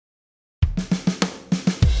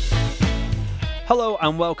Hello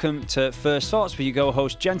and welcome to First Thoughts with your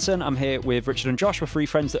co-host Jensen. I'm here with Richard and Josh. We're three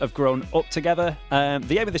friends that have grown up together.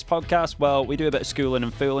 The aim of this podcast, well, we do a bit of schooling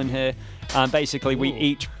and fooling here. And basically we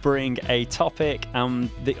each bring a topic and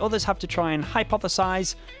the others have to try and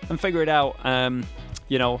hypothesize and figure it out, and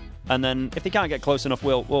then if they can't get close enough,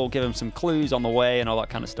 we'll give them some clues on the way and all that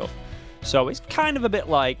kind of stuff. So it's kind of a bit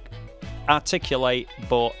like Articulate,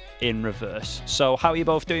 but in reverse. So how are you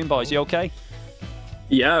both doing, boys? You okay?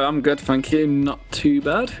 Yeah, I'm good, thank you. Not too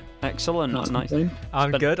bad. Excellent. That's nice.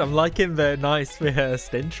 I'm good. I'm liking the nice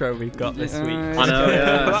rehearsed intro we've got this week. I know,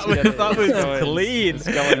 yeah. that was clean. It's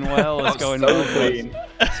going well. It's going so well. clean.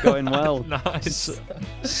 It's going well. Nice.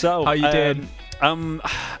 So, how you doing?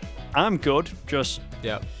 I'm good. Just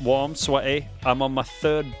warm, sweaty. I'm on my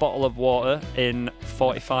third bottle of water in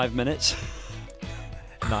 45 minutes.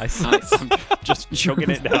 Nice. I'm just chugging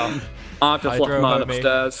it down. I've just left mine me.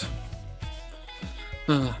 upstairs.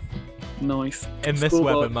 Nice. In this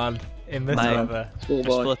Schoolboy. weather, man. In this Mate. weather. Just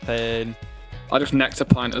Schoolboy. flipping. I just necked a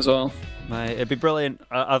pint as well. Mate, it'd be brilliant.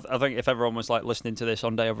 I think if everyone was like listening to this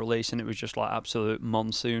on day of release and it was just like absolute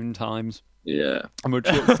monsoon times. Yeah. And we're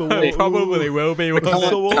just It probably will be.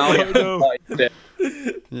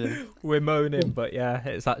 yeah. We're moaning, but yeah,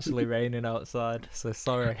 it's actually raining outside, so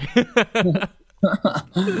sorry.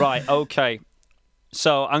 Right, okay.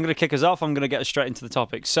 So I'm going to kick us off. I'm going to get us straight into the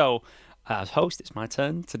topic. So, as host, it's my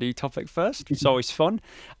turn to do topic first. It's always fun.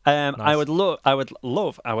 Nice. I would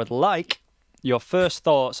like your first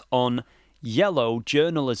thoughts on yellow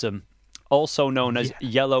journalism, also known as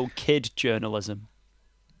yellow kid journalism.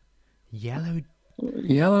 Yellow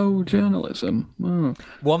journalism. Oh.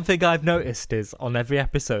 One thing I've noticed is on every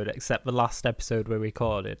episode, except the last episode we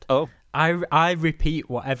recorded, Oh, I repeat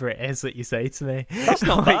whatever it is that you say to me. that's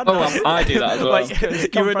not bad. Oh, I do that as well.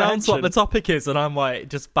 Like, you announce what the topic is, and I'm like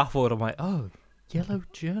just baffled. I'm like, oh, yellow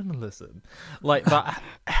journalism. Like that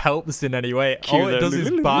helps in any way. Cue All it does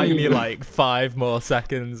is buy me like 5 more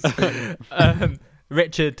seconds.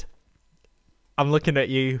 Richard, I'm looking at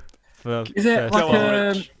you for. Is it first like Go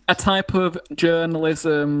on, Rich. a type of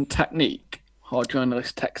journalism technique or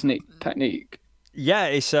journalist technique? Yeah,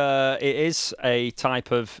 it is a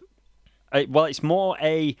type of. Well, it's more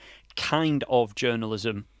a kind of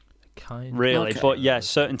journalism, kind really. Okay. But yeah,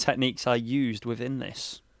 certain techniques are used within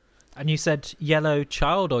this. And you said yellow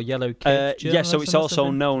child or yellow kid? Yeah, so it's journalism or also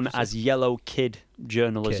something? known as yellow kid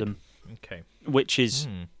journalism, Okay. which is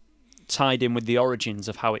tied in with the origins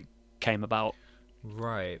of how it came about.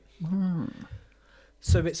 Right.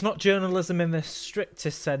 So it's not journalism in the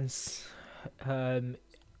strictest sense.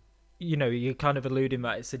 You're kind of alluding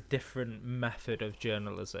that it's a different method of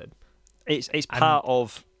journalism. It's part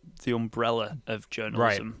of the umbrella of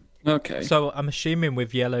journalism. Okay. So I'm assuming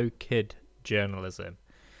with yellow kid journalism,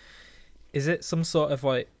 is it some sort of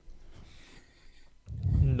like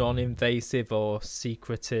non-invasive or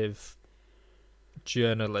secretive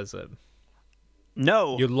journalism?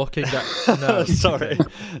 No, You're looking at no. sorry,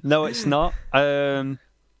 no, it's not.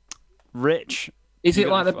 Rich, Is you it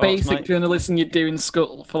got like the any thoughts, basic mate? journalism you do in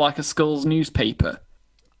school for like a school's newspaper?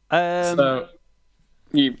 um, So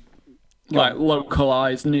you Go like on.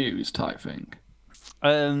 localized news type thing.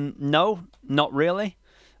 no, not really.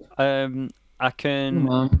 I can. Come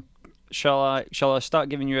on. Shall I start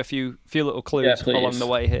giving you a few little clues Yeah, please. along the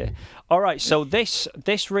way here? All right, so this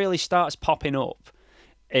really starts popping up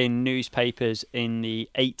in newspapers in the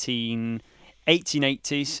 1880s,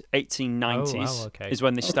 1890s Oh, wow, okay. is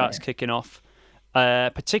when this starts kicking off,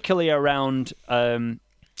 particularly around a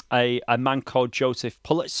man called Joseph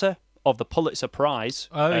Pulitzer of the Pulitzer Prize.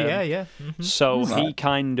 Oh yeah. Mhm. So he Right.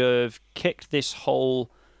 kind of kicked this whole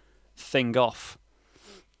thing off,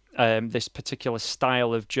 this particular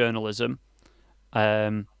style of journalism.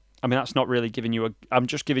 I mean, that's not really giving you I'm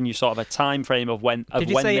just giving you sort of a time frame of when. Of Did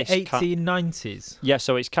you when say this 1890s? yeah,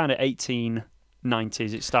 so it's kind of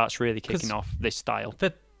 1890s. It starts really kicking 'Cause- off this style.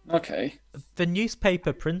 Okay. The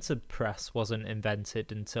newspaper printed press wasn't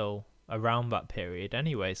invented until around that period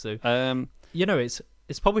anyway, so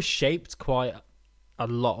it's probably shaped quite a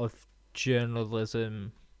lot of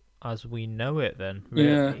journalism as we know it then,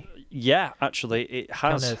 really. Yeah, actually, it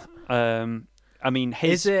has. Kind I mean,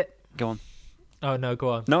 his. Is it? Go on. Oh no, go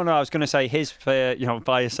on. No, I was going to say his. Buy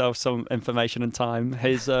yourself some information and time.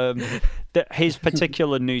 His his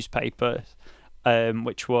particular newspaper,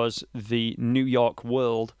 which was the New York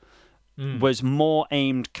World, was more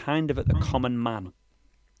aimed kind of at the common man,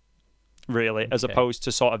 really, as Okay. opposed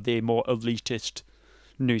to sort of the more elitist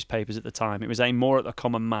newspapers at the time. It was aimed more at the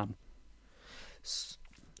common man.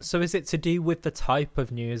 So is it to do with the type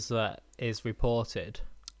of news that is reported?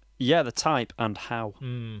 Yeah, the type and how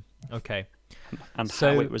Okay. and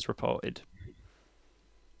So- how it was reported.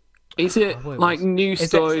 Is it like news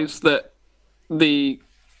stories that the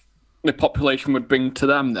population would bring to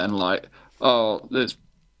them then? Like, oh,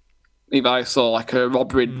 if I saw like a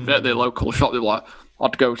robbery at the local shop, they'd be like,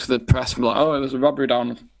 I'd go to the press and be like, oh, there's a robbery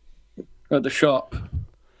down at the shop.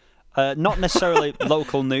 Not necessarily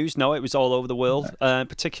local news, no, it was all over the world.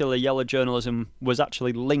 Particularly yellow journalism was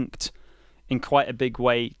actually linked in quite a big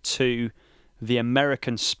way to the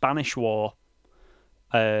American-Spanish War.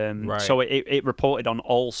 So it reported on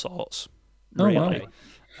all sorts, really.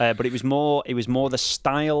 Wow. But it was more the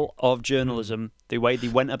style of journalism, the way they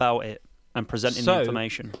went about it and presenting the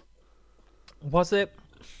information. Was it?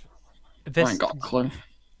 I ain't got a clue.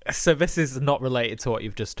 So this is not related to what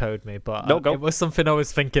you've just told me, but it was something I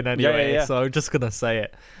was thinking anyway, so I'm just going to say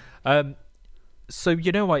it. So,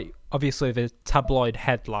 like, obviously the tabloid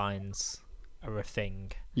headlines are a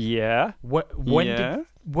thing. Yeah.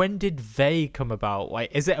 When did they come about?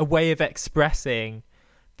 Like, is it a way of expressing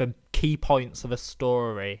the key points of a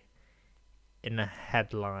story in a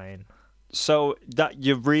headline? So that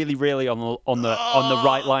you're really, really on the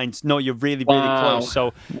right lines. No, you're really, really close.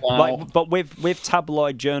 So, but with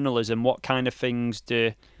tabloid journalism, what kind of things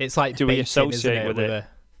do we associate with it?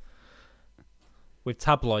 With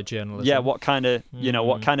tabloid journalism, yeah. What kind of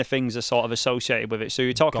what kind of things are sort of associated with it? So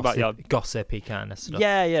you're talking about your gossipy kind of stuff.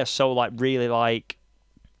 Yeah. So like really like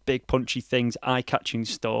big punchy things, eye-catching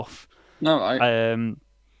stuff. No, right.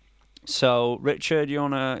 So, Richard, do you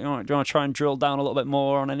wanna try and drill down a little bit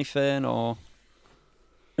more on anything, or?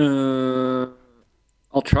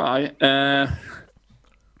 I'll try.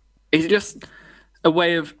 Is it just a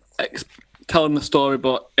way of telling the story,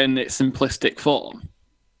 but in its simplistic form?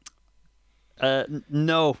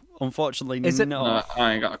 No, unfortunately, no.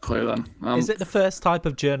 I ain't got a clue then. Is it the first type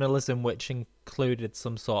of journalism which included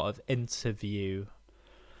some sort of interview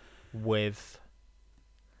with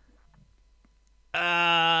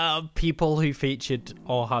people who featured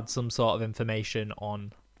or had some sort of information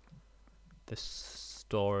on the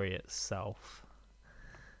story itself?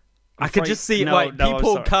 I could just see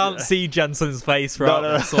people can't see Jensen's face throughout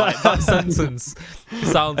this. Like, that sentence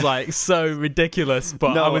sounds like so ridiculous,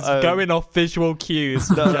 but I was going off visual cues.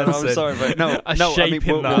 I'm sorry, mate.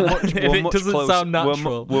 It doesn't sound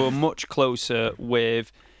natural. We're much closer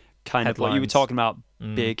with kind of what you were talking about,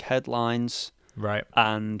 big headlines, right?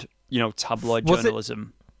 And tabloid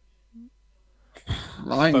journalism.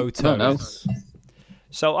 Photos.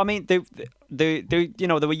 So I mean, they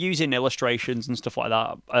were using illustrations and stuff like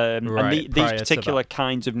that. And these particular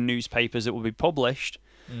kinds of newspapers that would be published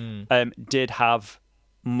did have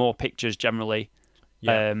more pictures generally.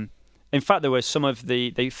 Yeah. In fact, there were some of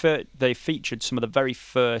they featured some of the very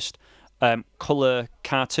first color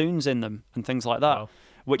cartoons in them and things like that,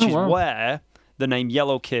 which is where the name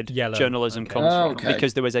Yellow Kid journalism comes from,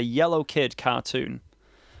 because there was a Yellow Kid cartoon,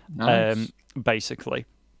 basically.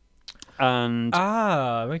 And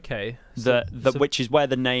which is where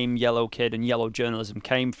the name Yellow Kid and yellow journalism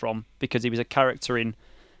came from, because he was a character in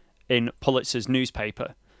Pulitzer's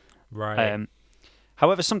newspaper. Right.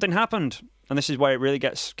 However, something happened, and this is where it really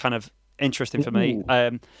gets kind of interesting for me.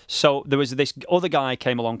 So there was this other guy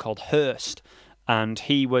came along called Hearst, and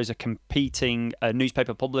he was a competing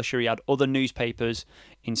newspaper publisher. He had other newspapers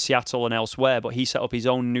in Seattle and elsewhere, but he set up his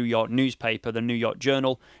own New York newspaper, the New York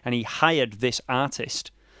Journal, and he hired this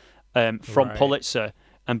artist from Pulitzer,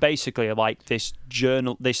 and basically like this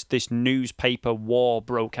newspaper war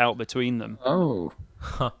broke out between them.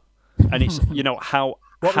 And it's how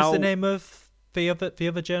what was the name of the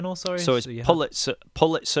other journal? Sorry, so it's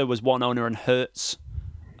Pulitzer was one owner, and Hearst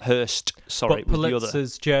was the other.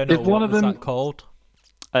 Pulitzer's journal. Is one of them that called?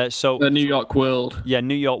 So the New York World. Yeah,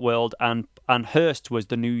 New York World, and Hearst was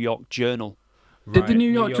the New York Journal. Did the New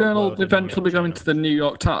York Journal eventually go into the New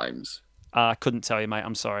York Times? I couldn't tell you, mate.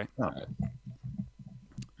 I'm sorry. Right.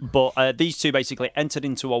 But these two basically entered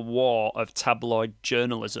into a war of tabloid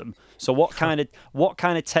journalism. So what kind of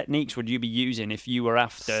techniques would you be using if you were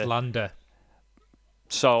after slander?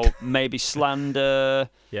 So maybe slander.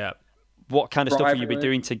 Yeah. What kind of stuff would you be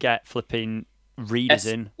doing to get flipping readers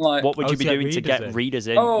in? What would you be doing to get readers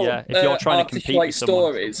in? Yeah, if you're trying to compete with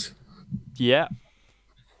someone. Stories. Yeah.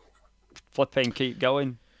 Flipping, keep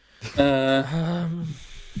going.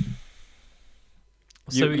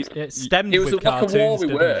 So it stemmed with like cartoons, a war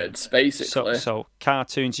with words, basically. So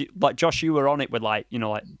cartoons, like Josh, you were on it with like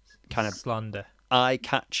kind of slander,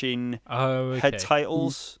 eye-catching head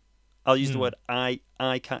titles. I'll use the word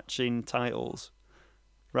eye-catching titles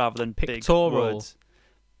rather than pictorial big words.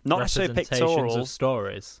 Not necessarily pictorial of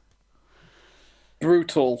stories.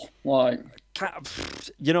 Brutal, like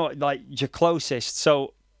like your closest.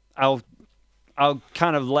 So I'll I'll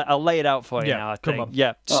kind of I'll lay it out for you now. I think. Come on.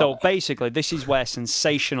 Yeah. So basically, this is where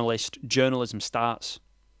sensationalist journalism starts.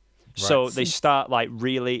 Right. So they start like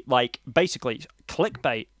really like basically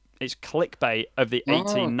clickbait. It's clickbait of the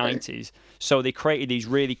 1890s. Okay. So they created these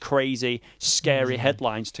really crazy, scary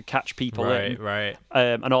headlines to catch people in. Right.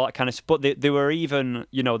 And all that kind of stuff. But they were even,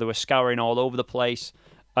 they were scouring all over the place.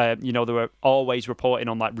 They were always reporting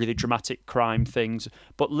on like really dramatic crime things.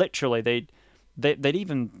 But literally, they'd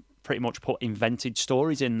even pretty much put invented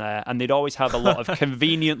stories in there, and they'd always have a lot of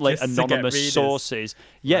conveniently anonymous sources.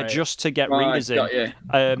 Yeah, just to get readers in.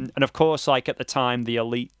 And of course, like at the time, the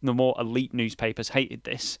more elite newspapers hated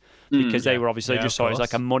this because they were obviously just saw it as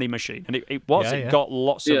like a money machine, and it was. It got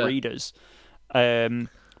lots of readers. But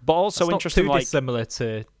also it's interesting, not too like dissimilar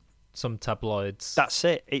to some tabloids. That's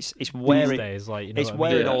it. It's where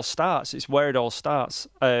it all starts. It's where it all starts.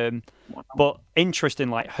 But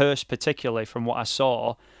interesting, like Hearst particularly, from what I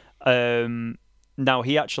saw. Now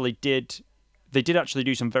he actually did. They did actually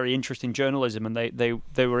do some very interesting journalism, and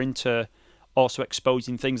they were into also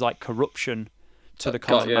exposing things like corruption to the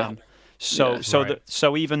common man.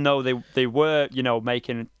 So even though they were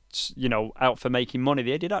making out for making money,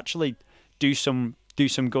 they did actually do some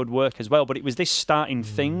good work as well. But it was this starting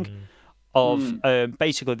thing of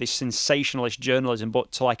basically this sensationalist journalism,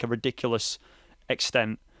 but to like a ridiculous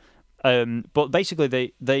extent. But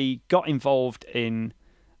basically they got involved in.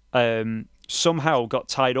 Somehow got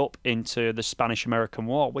tied up into the Spanish-American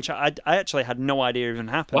War, which I actually had no idea even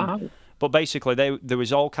happened. Wow. But basically, there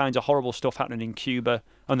was all kinds of horrible stuff happening in Cuba,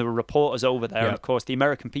 and there were reporters over there. And of course, the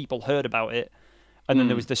American people heard about it. And then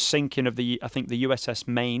there was the sinking of the USS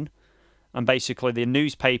Maine, and basically the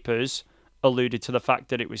newspapers alluded to the fact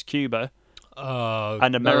that it was Cuba,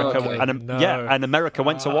 and America, and America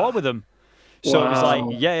went to war with them. So it was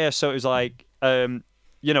like, so it was like.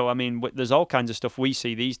 There's all kinds of stuff we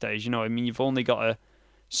see these days. You've only got to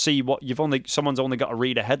see someone's only got to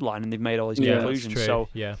read a headline and they've made all these conclusions. So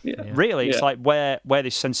really, it's like where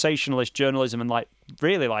this sensationalist journalism and like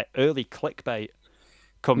really like early clickbait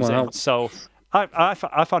comes in. So I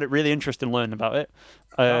found it really interesting learning about it.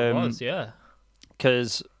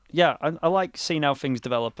 Because I like seeing how things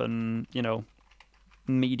develop and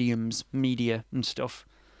media and stuff.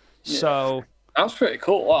 Yeah. So. That's pretty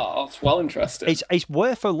cool. Wow, that's well interesting. It's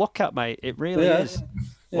worth a look at, mate. It really is.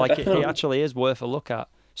 Yeah, it actually is worth a look at.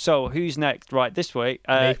 So who's next? Right, this week,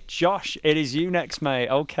 Josh. It is you next, mate.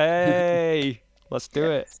 Okay, let's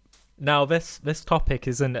do it. Now this topic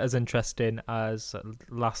isn't as interesting as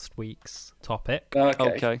last week's topic.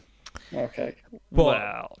 Okay. But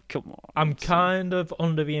well, come on. I'm kind of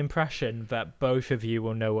under the impression that both of you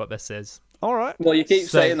will know what this is. All right. Well, you keep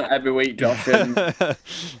saying that every week, Josh. And...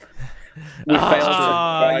 you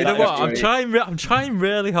know what? I'm trying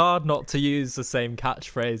really hard not to use the same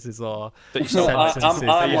catchphrases or sentences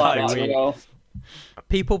every week.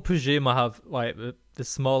 People presume I have like the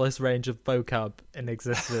smallest range of vocab in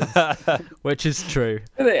existence, which is true.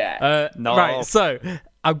 No. Right, so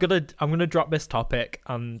I'm gonna drop this topic,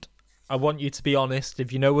 and I want you to be honest.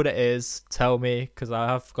 If you know what it is, tell me, because I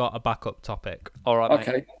have got a backup topic. All right.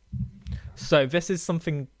 Okay. Mate. So this is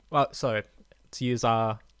something. To use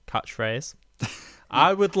our catchphrase,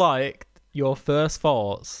 I would like your first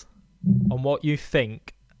thoughts on what you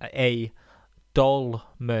think a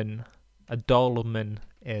dolman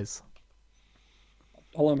is.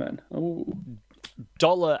 Dolman. Ooh.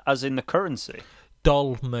 Dollar as in the currency.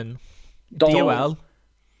 Dolman. DOLMEN.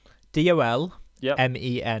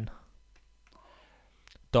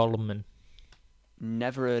 Dolman.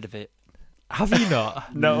 Never heard of it. Have you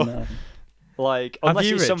not? No. Like, unless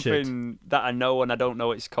it's something that I know and I don't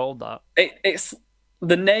know it's called that. It's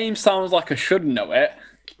the name sounds like I should know it,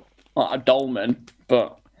 like a dolman,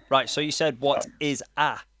 but... Right, so you said, what is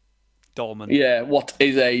a dolman? Yeah, what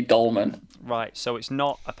is a dolman? Right, so it's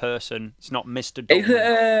not a person, it's not Mr.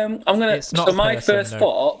 Dolman. So my first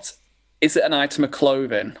thought, is it an item of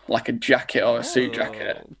clothing, like a jacket or a suit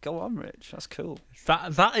jacket? Go on, Rich, that's cool.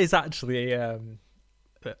 That is actually a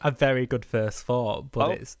very good first thought,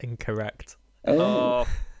 but it's incorrect. This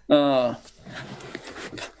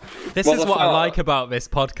is what I like about this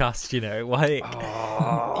podcast, like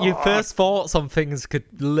your first thoughts on things could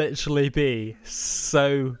literally be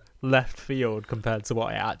so left field compared to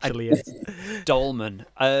what it actually is. Dolman.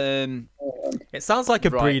 It sounds like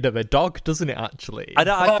a breed of a dog, doesn't it? Actually, I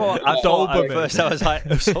thought at first I was like,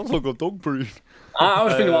 it sounds like a dog breed. I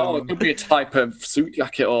was thinking, it could be a type of suit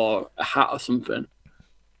jacket or a hat or something.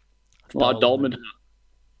 Like a dolman.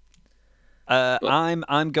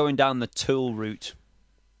 I'm going down the tool route.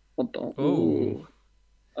 Ooh.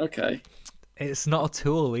 Okay. It's not a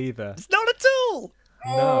tool either. It's not a tool.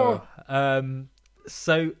 No.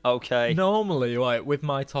 So okay, normally, like with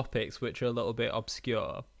my topics, which are a little bit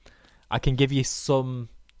obscure, I can give you some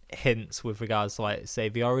hints with regards to, like, say,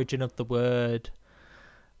 the origin of the word.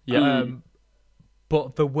 Yeah.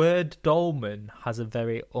 But the word dolmen has a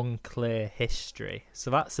very unclear history,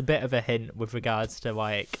 so that's a bit of a hint with regards to,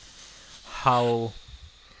 like, how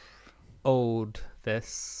old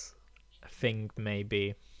this thing may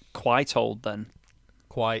be. Quite old then.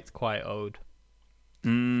 Quite old.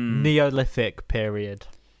 Neolithic period.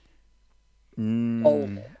 Oh.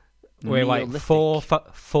 We're like 4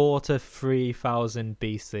 to 3,000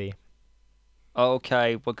 BC.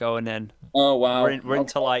 Okay, we're going in. Oh wow, We're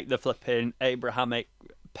into like the flipping Abrahamic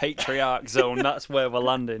patriarch zone. That's where we're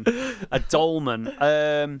landing. A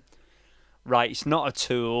dolmen. Right, it's not a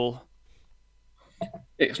tool.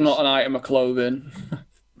 It's not an item of clothing.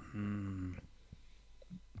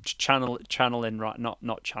 Channeling, right?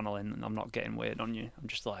 Not channeling. I'm not getting weird on you. I'm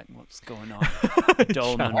just like, what's going on?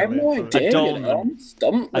 Dolmen. I have no idea. A dolmen.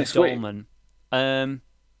 Stumped A this week. dolmen. I'm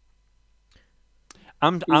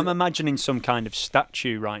imagining some kind of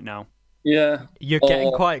statue right now. Yeah, You're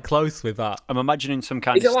getting quite close with that. I'm imagining some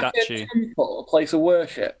kind is of it like statue. a temple, a place of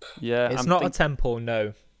worship? Yeah, It's not a temple,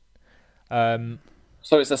 no.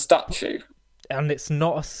 So it's a statue. And it's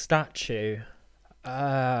not a statue.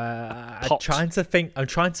 I'm trying to think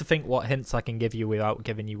what hints I can give you without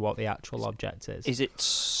giving you what the actual object is. Is it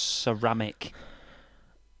ceramic?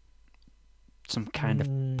 Some kind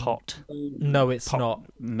of pot? No, it's pot not.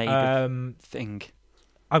 Made of thing.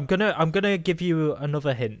 I'm gonna give you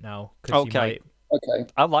another hint now. Okay. Okay.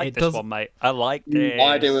 I like this one, mate. I like this.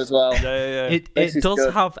 I do as well. Yeah. It does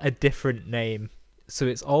good. Have a different name, so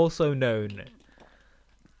it's also known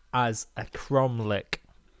as a cromlech.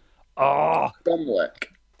 Oh, Cromlech.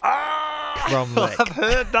 Cromlech.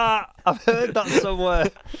 I've heard that somewhere.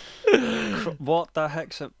 What the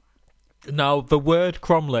heck's it? No, the word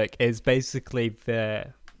cromlech is basically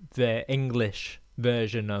the English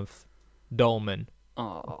version of dolmen.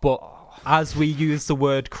 Oh. But as we use the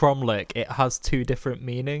word cromlech, it has two different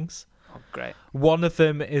meanings. Oh, great. One of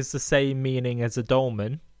them is the same meaning as a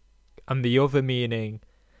dolmen, and the other meaning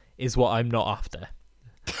is what I'm not after.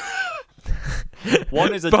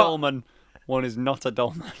 One is a dolmen, one is not a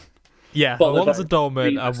dolmen. Yeah, one's a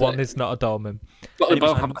dolmen and one is not a dolmen. But they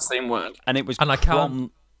both have the same word. And it was Cromlech.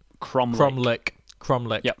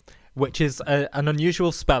 Yep. Which is an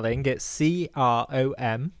unusual spelling. It's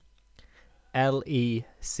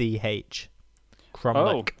CROMLECH.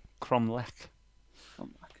 Cromlech. Cromlech.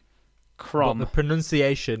 But the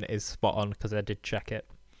pronunciation is spot on because I did check it.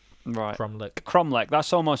 Right. Cromlech.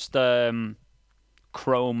 That's almost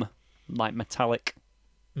chrome, like metallic.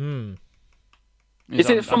 Is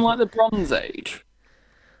it from like the Bronze Age?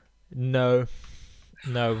 No.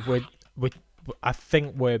 We I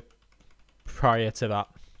think we're prior to that.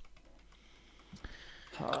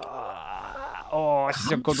 This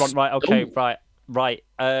is a good one. Right. Okay. Right.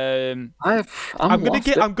 I'm gonna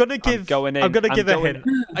give a hint.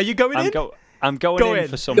 Are you going in? I'm going in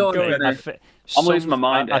for something. I'm losing my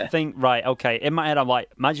mind. I think right. Okay. In my head, I'm like,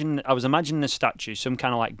 I was imagining a statue, some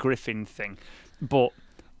kind of like griffin thing, but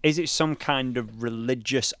is it some kind of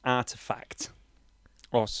religious artifact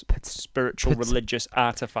or spiritual religious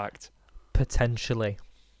artifact? Potentially.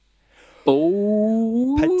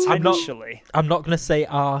 Oh, potentially. I'm not going to say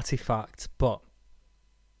artifact, but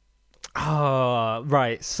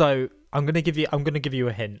right. So I'm going to give you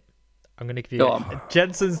a hint.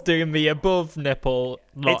 Jensen's doing the above nipple,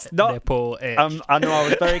 not nipple itch. I know. I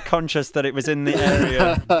was very conscious that it was in the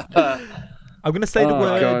area. I'm going to say the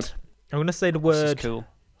word. God. I'm going to say the word. Cool.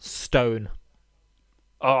 Stone.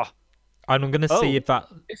 Oh. And I'm going to see if that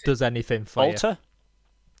does anything for you.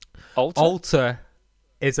 Altar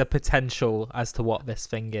is a potential as to what this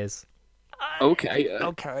thing is.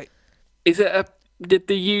 Okay. Is it did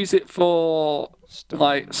they use it for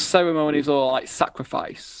like ceremonies or like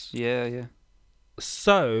sacrifice? Yeah.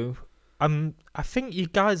 So, I think you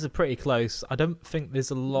guys are pretty close. I don't think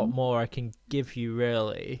there's a lot more I can give you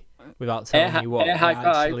really without telling you what it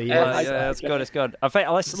actually is. Yeah, that's good. It's good. I think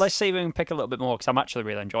let's see if we can pick a little bit more because I'm actually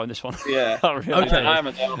really enjoying this one. Yeah.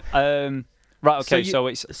 Okay. Right. Okay.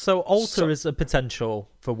 So altar is a potential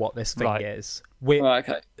for what this thing is. We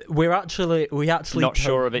actually not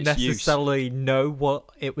sure of its necessarily use. Know what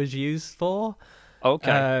it was used for.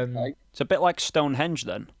 Okay. It's a bit like Stonehenge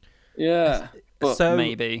then. Yeah. But so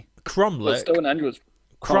maybe Cromlech. Stonehenge was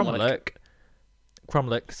Cromlech.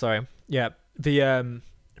 Sorry. Yeah. The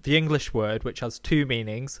English word, which has two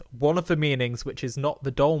meanings. One of the meanings, which is not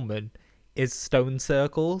the dolmen, is stone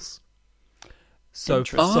circles. So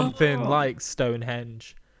for something like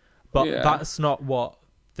Stonehenge. But that's not what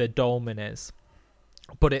the dolmen is.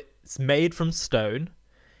 but it's made from stone.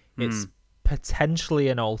 It's potentially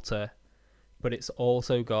an altar, but it's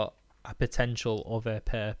also got a potential other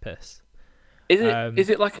purpose. Is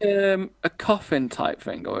it like a coffin type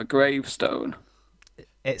thing or a gravestone?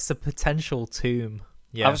 It's a potential tomb.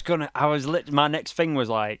 Yeah. My next thing was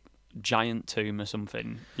like giant tomb or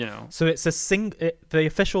something, you know. So it's the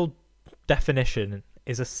official definition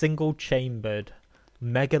is a single-chambered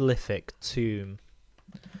megalithic tomb.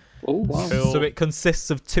 Oh, wow. So it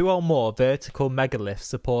consists of 2 or more vertical megaliths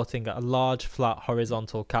supporting a large flat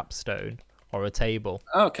horizontal capstone or a table.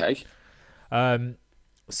 Okay.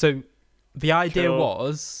 So the idea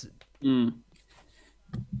was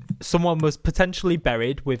someone was potentially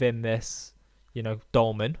buried within this,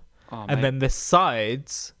 dolmen, and then the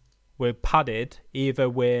sides were padded either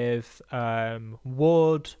with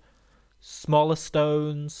wood, smaller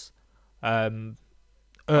stones, earth.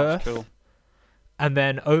 Cool. And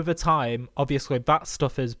then over time, obviously that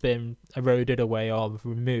stuff has been eroded away or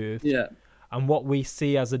removed. Yeah. And what we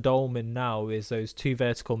see as a dolmen now is those 2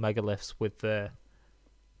 vertical megaliths with the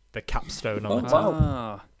capstone on the top.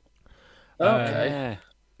 Wow. Okay.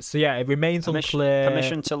 So yeah, it remains unclear.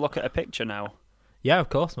 Permission to look at a picture now? Yeah, of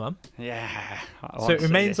course, man. Yeah. So it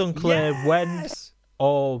remains unclear when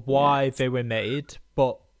or why they were made,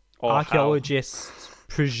 but archaeologists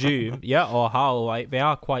presume, or how, like, they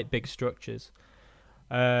are quite big structures.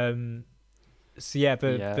 So yeah,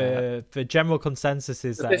 the general consensus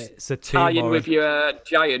is that it's a tomb. Tie in with your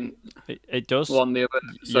giant. It does. On the other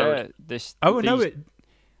episode.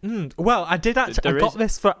 Yeah. Well, I did actually.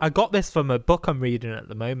 I got this from a book I'm reading at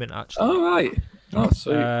the moment, actually. Oh right. Oh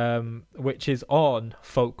sweet. Which is on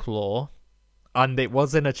folklore, and it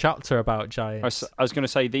was in a chapter about giants. I was going to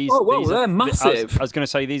say these. Oh well, these they're massive. I was going to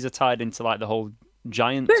say these are tied into like the whole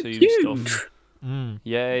giant tomb huge stuff.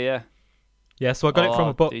 Yeah. Yeah, so I got it from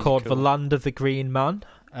a book called cool. The Land of the Green Man.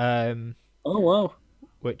 Oh wow.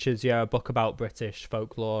 Which is a book about British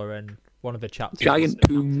folklore, and one of the chapters giant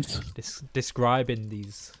tombs describing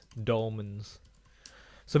these dolmens.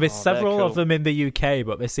 So there's several of them in the UK,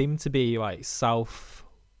 but they seem to be like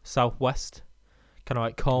southwest, kind of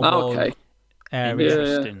like Cornwall area.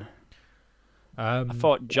 Interesting. I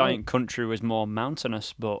thought Giant Country was more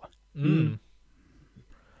mountainous, but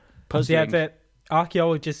puzzling. The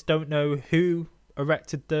archaeologists don't know who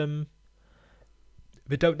erected them.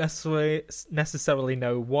 They don't necessarily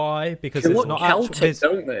know why, because it's not Celtic,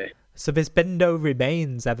 don't they? So there's been no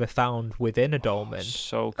remains ever found within a dolmen.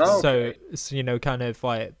 So kind of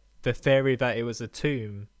like the theory that it was a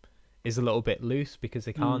tomb is a little bit loose because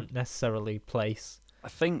they can't necessarily place, I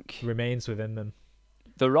think, remains within them.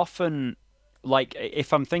 They're often, like,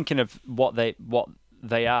 if I'm thinking of what they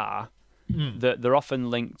are, they're often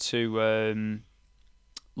linked to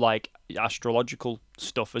like astrological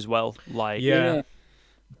stuff as well. Like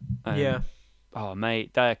oh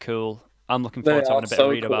mate, they're cool. I'm looking forward to having a bit of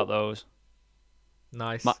read about those.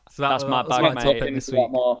 Nice. That's my bag, mate. This week.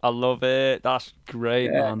 I love it. That's great,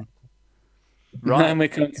 man. Right. Then we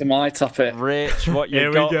come to my topic. Rich, what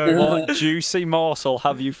you got? What juicy morsel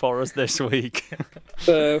have you for us this week?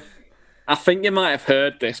 So, I think you might have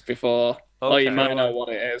heard this before, or you might know what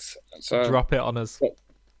it is. So drop it on us.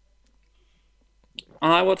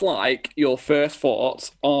 I would like your first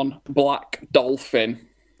thoughts on Black Dolphin.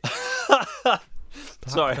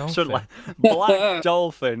 Sorry, I shouldn't like Black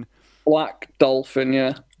Dolphin. Black Dolphin,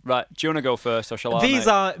 yeah. Right, do you want to go first, or shall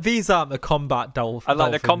I? These aren't the combat dolphins. I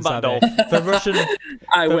like the combat dolphins. The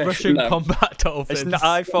Russian combat dolphins.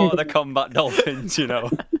 I thought of the combat dolphins, you know.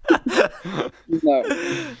 No.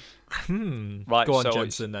 Right, go on,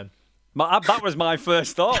 Jensen, then. That was my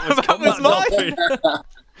first thought. Was combat dolphin.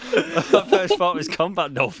 My first thought was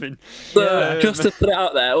combat dolphin. Just to put it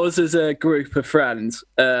out there, us as a group of friends,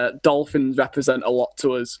 dolphins represent a lot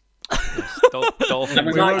to us. Dolphins. And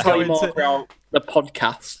we might tell you more about the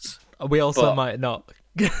podcasts. We also might not.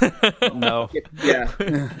 No. Yeah.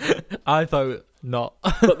 I vote not.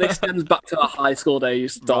 But this stems back to our high school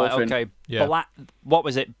days. Dolphin. Right, okay. Yeah. What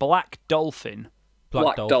was it? Black Dolphin.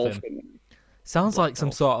 Black Dolphin. Sounds like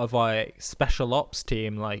some sort of like special ops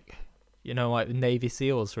team, like, like the Navy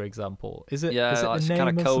SEALs, for example. Is it? Yeah, is it that's the name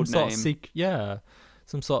kind of code some name. Sort of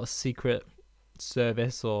some sort of secret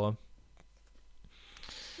service or.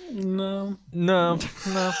 No. No.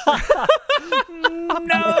 No.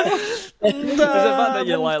 There's the fact that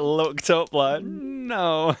you like looked up like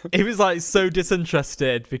no. He was like so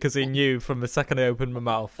disinterested because he knew from the second I opened my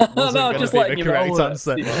mouth it wasn't going to be the correct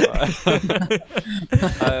answer.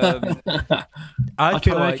 I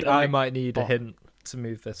feel like I might need a hint to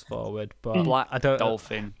move this forward, but Black I don't.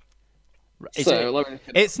 Dolphin.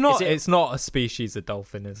 It's not a species of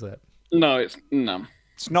dolphin, is it? No, it's no.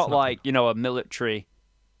 It's not like, a military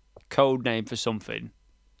code name for something,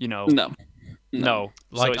 No.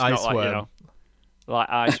 Like so it's Iceworm. Not like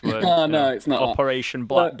Iceworm. Oh, no, it's not. Operation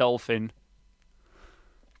Black Dolphin.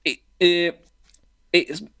 It's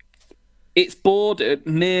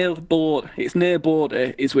near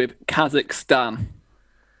border is with Kazakhstan.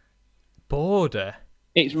 Border?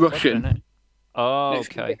 It's Russian. Oh,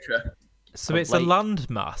 okay. So it's a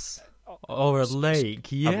landmass or a lake?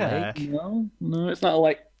 Yeah. A lake? No, it's not a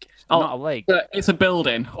lake. Not a lake. It's a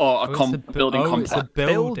building or building complex. It's a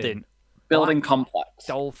building. Building complex.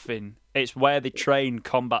 Dolphin. It's where they train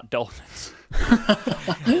combat dolphins.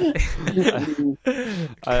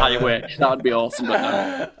 I wish. That would be awesome,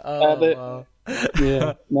 but no.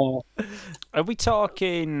 Yeah, no. Are we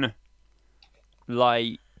talking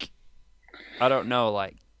like, I don't know,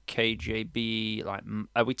 like KGB? Like,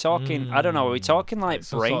 are we talking? I don't know. Are we talking like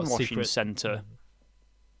brainwashing center?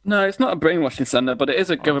 No, it's not a brainwashing center, but it is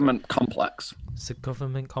a government complex. It's a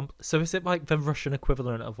government complex. So is it like the Russian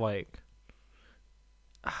equivalent of like?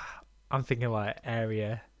 I'm thinking like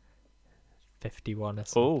Area 51 or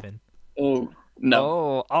something. Oh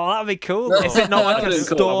no! Oh, that'd be cool. Is it not like a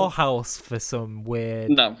storehouse for some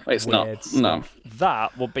weird? No, it's not. Stuff? No,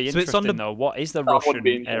 that would be interesting though. What is the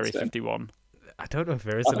Russian Area 51? I don't know if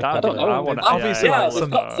there is an I don't know. Obviously, there's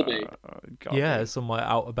got to be. Some like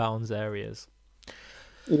out of bounds areas.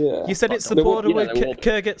 Yeah. You said it's the border with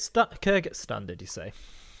Kyrgyzstan, did you say?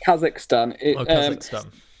 Kazakhstan. Kazakhstan.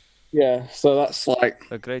 Yeah, so that's like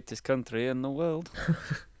the greatest country in the world.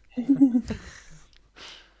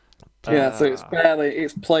 Yeah, so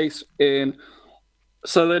it's placed in.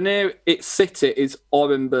 So the near its city is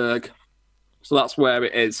Orenburg, so that's where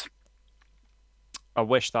it is. I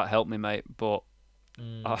wish that helped me, mate, but.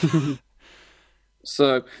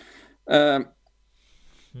 So,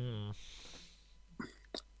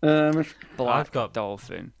 Black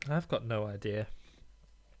Dolphin. I've got no idea.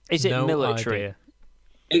 Is it military? Idea.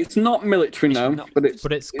 It's not military, but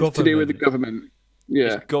it's to do with the government.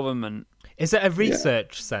 Yeah, it's government. Is it a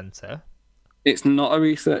research centre? It's not a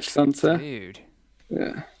research centre. Dude.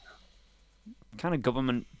 Yeah. What kind of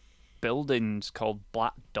government buildings called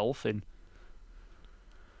Black Dolphin?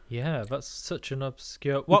 Yeah, that's such an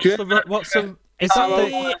obscure. Is that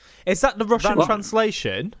the Russian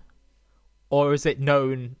translation, or is it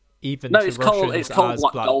known even to Russians as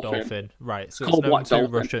Black Dolphin? Right, so it's known to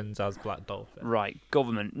Russians as Black Dolphin. Right,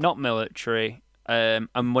 government, not military, and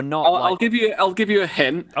we're not. I'll give you a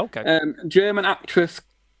hint. Okay. German actress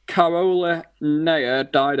Carola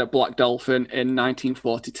Neyer died at Black Dolphin in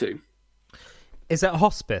 1942. Is it a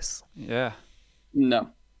hospice? Yeah. No.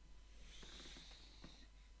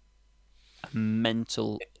 A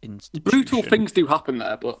mental institution. Brutal things do happen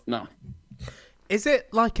there, but no. Is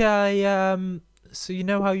it like a so you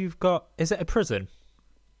know how you've got? Is it a prison?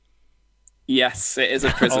 Yes, it is a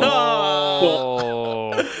prison.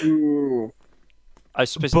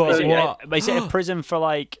 Is it a prison for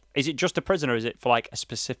like? Is it just a prison, or is it for like a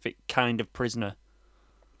specific kind of prisoner?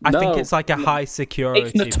 I think it's like a high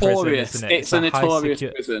security prison, isn't it? It's a notorious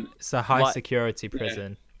prison. It's a high security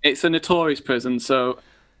prison. Yeah. It's a notorious prison, so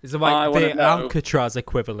it's like the Alcatraz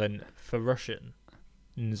equivalent for Russians.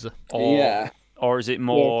 Or is it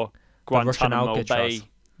more Guantanamo Bay?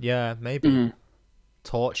 Yeah, maybe.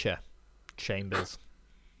 Torture chambers.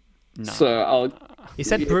 No. So he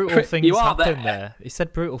said brutal things happen there. He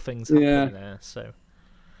said brutal things happen there. So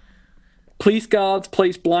police guards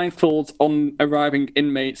place blindfolds on arriving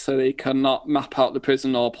inmates so they cannot map out the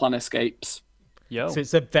prison or plan escapes. So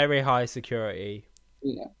it's a very high security.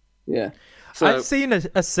 Yeah. So, I've seen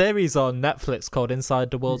a series on Netflix called Inside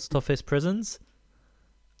the World's Toughest Prisons.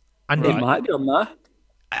 And it might be on there.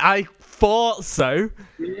 I thought so.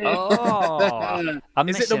 Oh,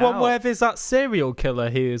 is it the one where there's that serial killer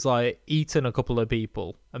who's like eaten a couple of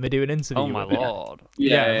people and they do an interview? Oh my lord!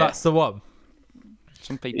 Yeah, that's the one.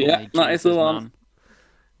 Some people need that is the one. Man.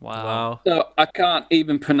 Wow. So I can't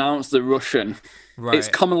even pronounce the Russian. Right. It's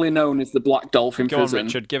commonly known as the Black Dolphin Prison. Go on,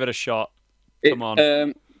 Richard, give it a shot. Come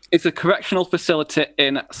on. It's a correctional facility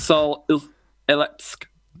in Sol-Iletssk,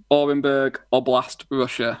 Orenburg Oblast,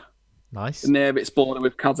 Russia. Nice. Near its border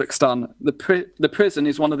with Kazakhstan. The prison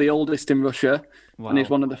is one of the oldest in Russia and is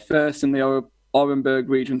one of the first in the Orenburg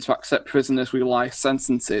region to accept prisoners with life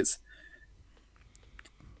sentences.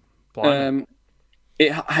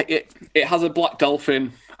 It has a black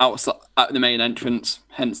dolphin outside at the main entrance,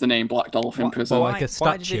 hence the name Black Dolphin Prison. Or like a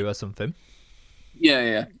statue or something.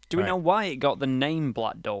 Yeah. Do we know why it got the name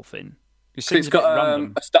Black Dolphin? It's got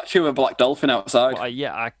a statue of a black dolphin outside. Well,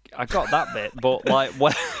 I got that bit, but like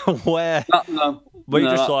where no, were you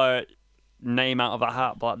just like name out of a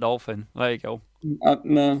hat, Black Dolphin. There you go.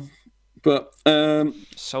 No, but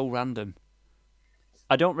so random.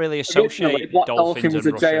 I don't really associate Black dolphins Dolphin was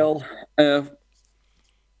in a jail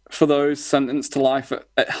for those sentenced to life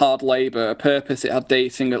at hard labour. A purpose it had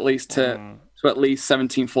dating at least to at least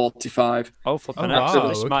 1745. Oh, flipping wow.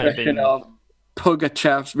 This might have been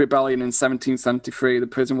Pugachev's rebellion in 1773. The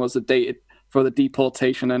prison was dated for the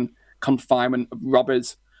deportation and confinement of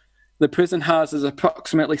robbers. The prison houses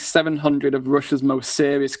approximately 700 of Russia's most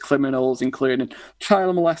serious criminals, including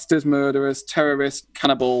child molesters, murderers, terrorists,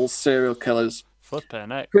 cannibals, serial killers. Flipping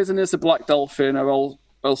heck. Prisoners of Black Dolphin are all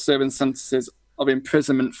serving sentences of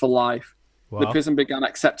imprisonment for life. Wow. The prison began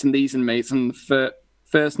accepting these inmates on the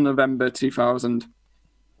 1st November 2000.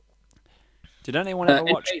 Did anyone ever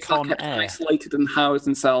watch Con Air? Isolated and housed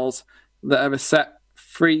in cells that have a set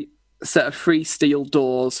of free steel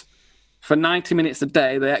doors. For 90 minutes a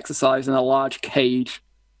day, they exercise in a large cage.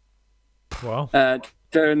 Wow.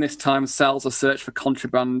 During this time, cells are searched for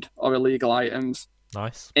contraband or illegal items.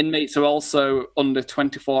 Nice. Inmates are also under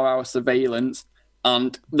 24-hour surveillance,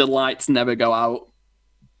 and the lights never go out.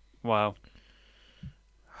 Wow.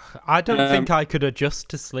 I don't think I could adjust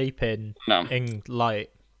to sleep in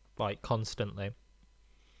light, like, constantly.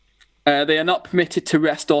 They are not permitted to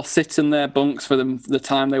rest or sit in their bunks for the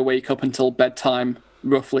time they wake up until bedtime,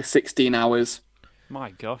 roughly 16 hours. My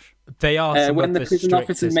gosh. They are some when of the prison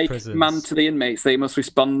officers make a command to the inmates, they must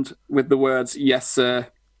respond with the words, "Yes, sir."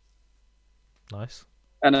 Nice.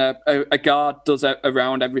 And a guard does a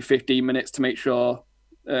round every 15 minutes to make sure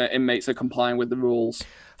inmates are complying with the rules.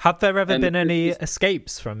 Have there ever been any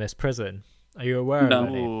escapes from this prison? Are you aware of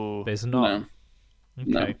any? There's not.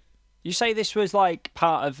 No. Okay. You say this was like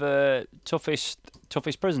part of toughest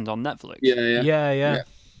prisons on Netflix? Yeah.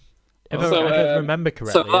 If I remember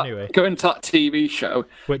correctly, anyway. Going to that TV show.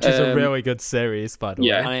 Which is a really good series, by the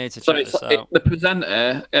way. I need to check this out. The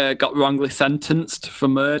presenter got wrongly sentenced for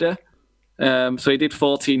murder. So he did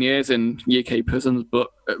 14 years in UK prisons, but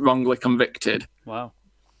wrongly convicted. Wow.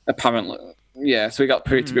 Apparently. Yeah, so he got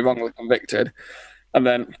proved to be wrongly convicted. And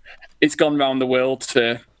then it's gone around the world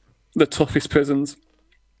to the toughest prisons.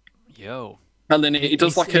 Yo. And then he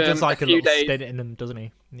does a few days stint in them, doesn't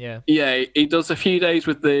he? Yeah. Yeah, he does a few days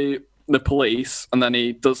with the police, and then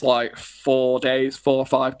he does like 4 or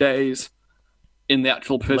 5 days in the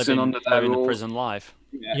actual prison under their rules. The prison life.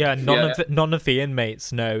 Yeah, none of the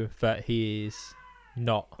inmates know that he's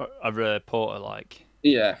not a reporter. Like,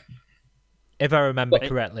 yeah, if I remember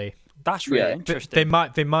correctly, that's really interesting.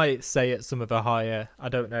 They might say at some of the higher. I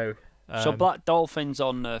don't know. So Black Dolphin's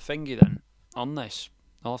on Thingy then on this.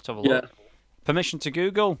 I'll have to have a look. Permission to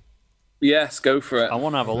Google? Yes, go for it. I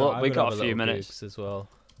want to have a look. We've got a few minutes as well.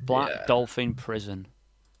 Black Dolphin Prison.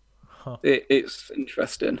 Huh. It's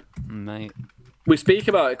interesting, mate. We speak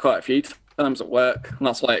about it quite a few times at work, and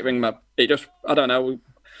that's why it rang my. It just, I don't know.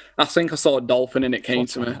 I think I saw a dolphin and it came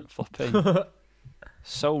to me. Flipping.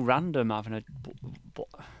 So random having a.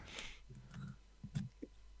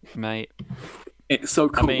 Mate. It's so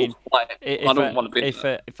cool. I mean, I don't want to be.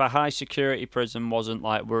 If a high security prison wasn't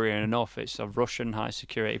like worrying enough, it's a Russian high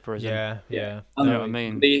security prison. Yeah. You know what I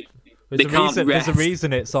mean? There's a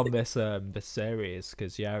reason it's on this series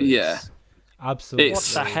because absolutely.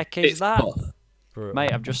 What the heck is that, tough.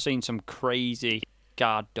 Mate? I've just seen some crazy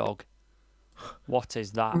guard dog. What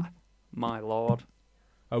is that, my lord?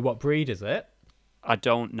 Oh, what breed is it? I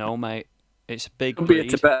don't know, mate. It's a big breed. Be a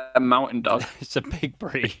Tibetan mountain dog. It's a big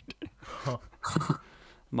breed.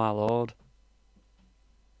 My lord.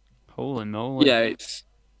 Holy moly.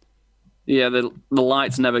 Yeah, the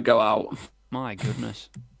lights never go out. My goodness.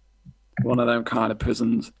 One of them kind of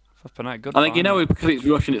prisons. Good I think, because it's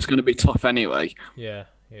Russian, it's going to be tough anyway. Yeah.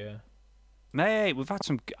 Mate, we've had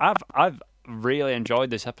some... I've really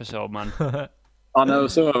enjoyed this episode, man. I know,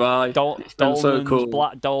 so have I. Dolphins, so cool.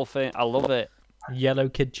 Black Dolphin, I love it. Yellow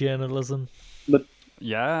Kid journalism.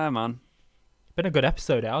 Yeah, man. Been a good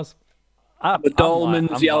episode, ours. The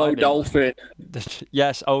Dolman's Yellow Dolphin.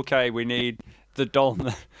 Yes, okay, we need the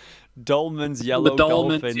Dolman's Yellow Dolphin. The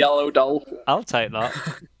Dolman's Yellow Dolphin. I'll take that.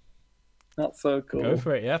 That's so cool. Go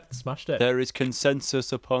for it, yeah. Smashed it. There is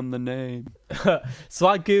consensus upon the name. So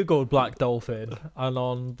I googled Black Dolphin, and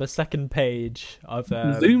on the second page of...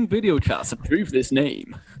 Zoom video chats approve this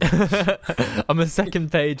name. On the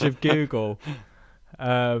second page of Google...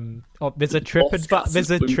 there's a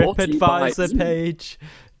TripAdvisor page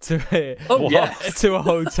to a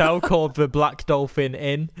hotel called the Black Dolphin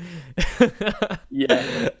Inn.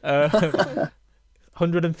 Yeah.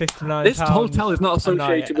 £159. This hotel is not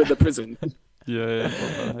associated with the prison. Yeah.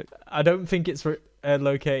 I don't think it's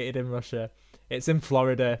located in Russia. It's in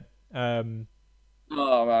Florida.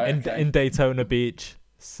 Oh, right. In Daytona Beach.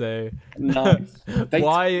 So nice.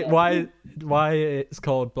 why it's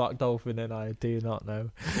called Black Dolphin Inn, I do not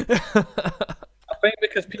know. I think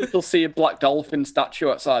because people see a black dolphin statue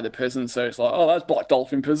outside the prison, so it's like, oh, that's Black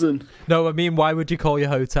Dolphin Prison. No, I mean, why would you call your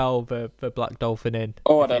hotel the Black Dolphin Inn?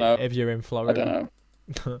 Oh, I don't know. If you're in Florida. I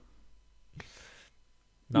don't know.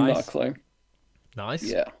 Nice. Not a clue. Nice.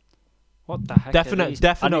 Yeah. What the heck?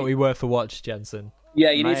 Definitely worth a watch, Jensen.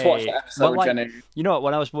 Yeah, you need to watch that episode, Jenny. You know what?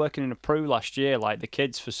 When I was working in a Peru last year, like the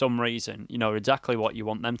kids, for some reason, you know exactly what you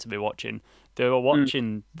want them to be watching. They were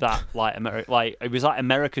watching that, like it was like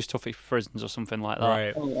America's Toughest Prisons or something like that.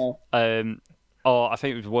 Right. Oh, wow. Or I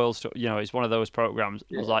think it was World's. You know, it's one of those programs.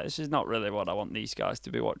 I was like, this is not really what I want these guys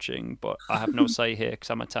to be watching, but I have no say here because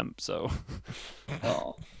I'm a temp. So.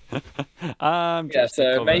 Oh.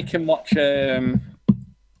 So make him watch.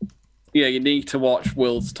 Yeah, you need to watch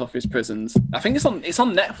World's Toughest Prisons. I think it's on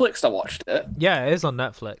Netflix. I watched it. Yeah, it is on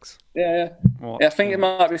Netflix. Yeah. I think it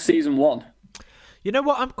might be season 1. You know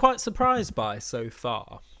what I'm quite surprised by so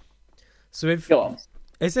far? So Go on.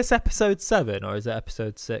 Is this episode 7 or is it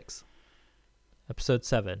episode 6? Episode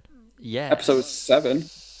 7. Yeah. Episode 7.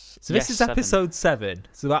 So this is 7. episode 7.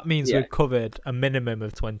 So that means we've covered a minimum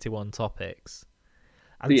of 21 topics.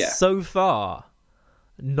 And so far,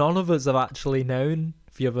 none of us have actually known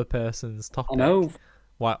the other person's topic. I know.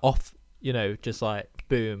 Like off, just like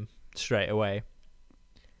boom, straight away.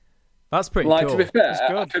 That's pretty cool. To be fair,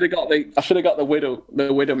 I should have got the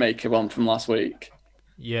Widowmaker one from last week.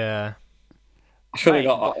 Yeah. I should have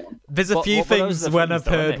got that one. There's a few things when I've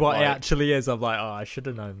heard what it actually is, I'm like, oh, I should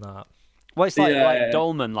have known that. Well, it's like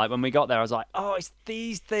Dolmen. Like when we got there, I was like, oh, it's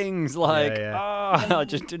these things. Like, I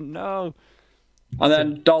just didn't know. And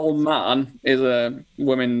then Dolman is a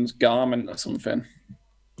women's garment or something.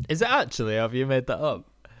 Is it actually? Have you made that up?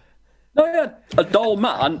 No, yeah. A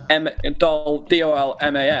Dolman,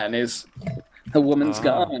 Dolman, is a woman's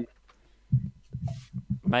garment.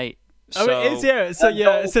 Mate. So, it is, yeah. So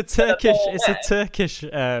it's a Turkish.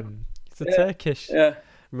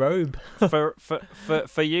 robe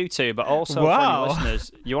for you two, but also for your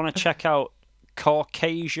listeners. You want to check out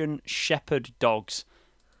Caucasian Shepherd dogs.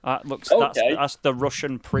 That's the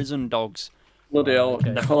Russian prison dogs. Bloody hell.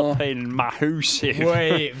 They're flipping massive.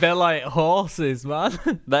 Wait, they're like horses, man.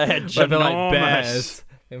 They're like bears.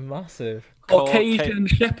 They're massive. Caucasian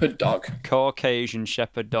Shepherd dog. Caucasian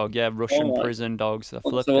Shepherd dog, yeah. Russian prison dogs. They're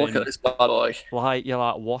flipping. Look at this bad boy. Like, you're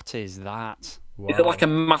like, what is that? Wow. Is it like a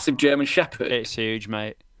massive German Shepherd? It's huge,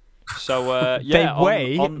 mate. So, yeah.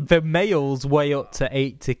 The males weigh up to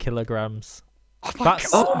 80 kilograms.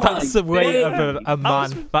 Oh that's the weight of a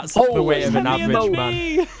man. That's the weight of an average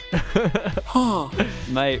man.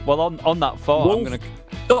 Mate, well, on that thought, I'm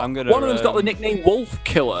gonna. One of them's got the nickname Wolf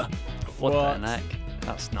Killer. What the heck?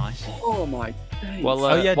 That's nice. Oh my days. Well,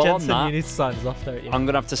 Jensen, you need to sign us off, don't you? I'm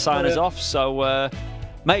gonna have to sign us off. So,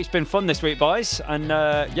 mate, it's been fun this week, boys, and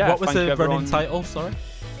what was the running title? Sorry.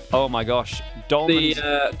 Oh my gosh,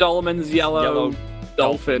 Dolman's Yellow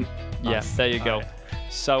Dolphin. Yeah, there you go. Right.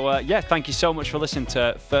 So, thank you so much for listening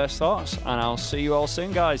to First Thoughts, and I'll see you all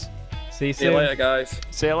soon, guys. See you later, guys.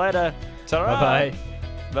 See you later. Bye-bye.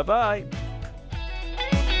 Bye-bye.